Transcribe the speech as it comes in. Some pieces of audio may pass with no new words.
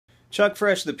Chuck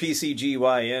Fresh, the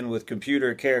PCGYN with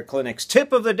Computer Care Clinic's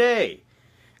tip of the day.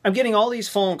 I'm getting all these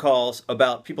phone calls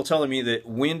about people telling me that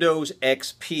Windows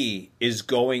XP is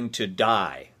going to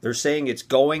die. They're saying it's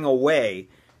going away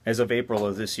as of April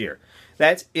of this year.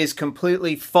 That is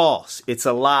completely false. It's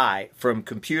a lie from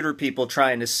computer people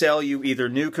trying to sell you either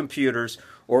new computers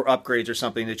or upgrades or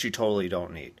something that you totally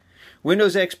don't need.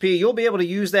 Windows XP, you'll be able to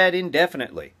use that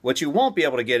indefinitely. What you won't be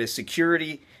able to get is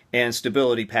security and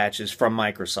stability patches from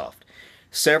Microsoft.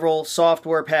 Several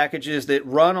software packages that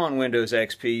run on Windows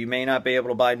XP, you may not be able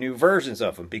to buy new versions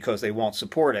of them because they won't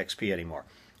support XP anymore.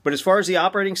 But as far as the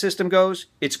operating system goes,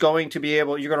 it's going to be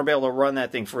able, you're going to be able to run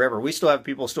that thing forever. We still have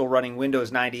people still running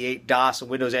Windows 98 DOS and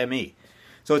Windows ME.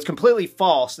 So it's completely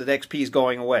false that XP is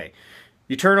going away.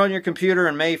 You turn on your computer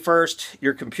on May 1st,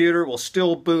 your computer will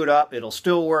still boot up, it'll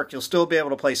still work, you'll still be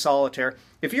able to play solitaire.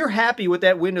 If you're happy with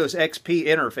that Windows XP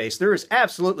interface, there is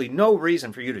absolutely no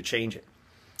reason for you to change it.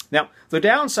 Now, the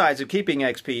downsides of keeping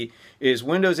XP is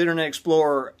Windows Internet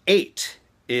Explorer 8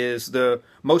 is the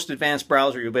most advanced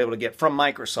browser you'll be able to get from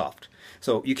Microsoft.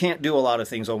 So you can't do a lot of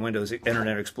things on Windows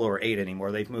Internet Explorer 8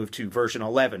 anymore. They've moved to version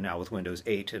 11 now with Windows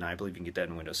 8, and I believe you can get that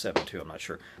in Windows 7 too, I'm not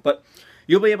sure. But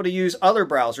you'll be able to use other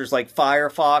browsers like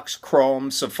Firefox,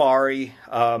 Chrome, Safari,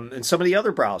 and some of the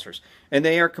other browsers. And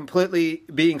they are completely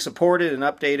being supported and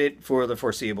updated for the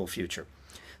foreseeable future.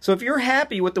 So if you're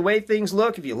happy with the way things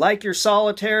look, if you like your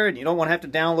solitaire and you don't want to have to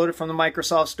download it from the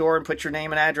Microsoft Store and put your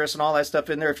name and address and all that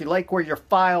stuff in there, if you like where your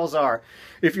files are,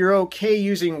 if you're okay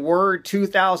using Word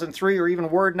 2003 or even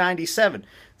Word 97,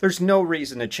 there's no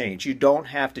reason to change. You don't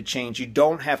have to change. You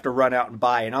don't have to run out and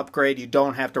buy an upgrade. You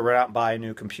don't have to run out and buy a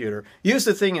new computer. Use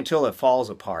the thing until it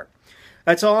falls apart.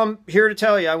 That's all I'm here to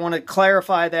tell you. I want to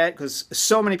clarify that because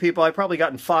so many people, I've probably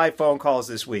gotten 5 phone calls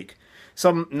this week.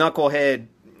 Some knucklehead,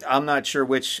 I'm not sure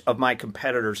which of my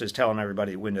competitors is telling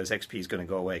everybody Windows XP is going to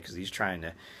go away because he's trying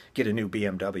to get a new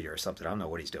BMW or something. I don't know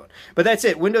what he's doing. But that's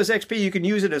it. Windows XP, you can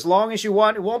use it as long as you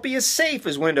want. It won't be as safe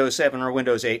as Windows 7 or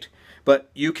Windows 8,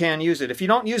 but you can use it. If you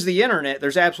don't use the internet,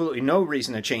 there's absolutely no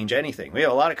reason to change anything. We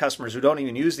have a lot of customers who don't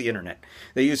even use the internet.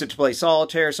 They use it to play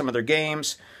solitaire, some of their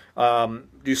games,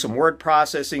 do some word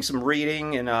processing, some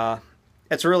reading, and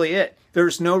that's really it.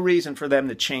 There's no reason for them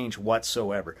to change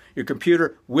whatsoever. Your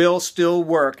computer will still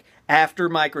work after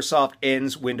Microsoft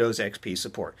ends Windows XP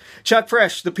support. Chuck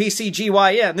Fresh, the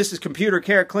PCGYN. This is Computer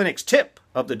Care Clinic's tip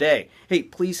of the day. Hey,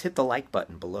 please hit the like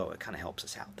button below. It kind of helps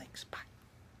us out. Thanks. Bye.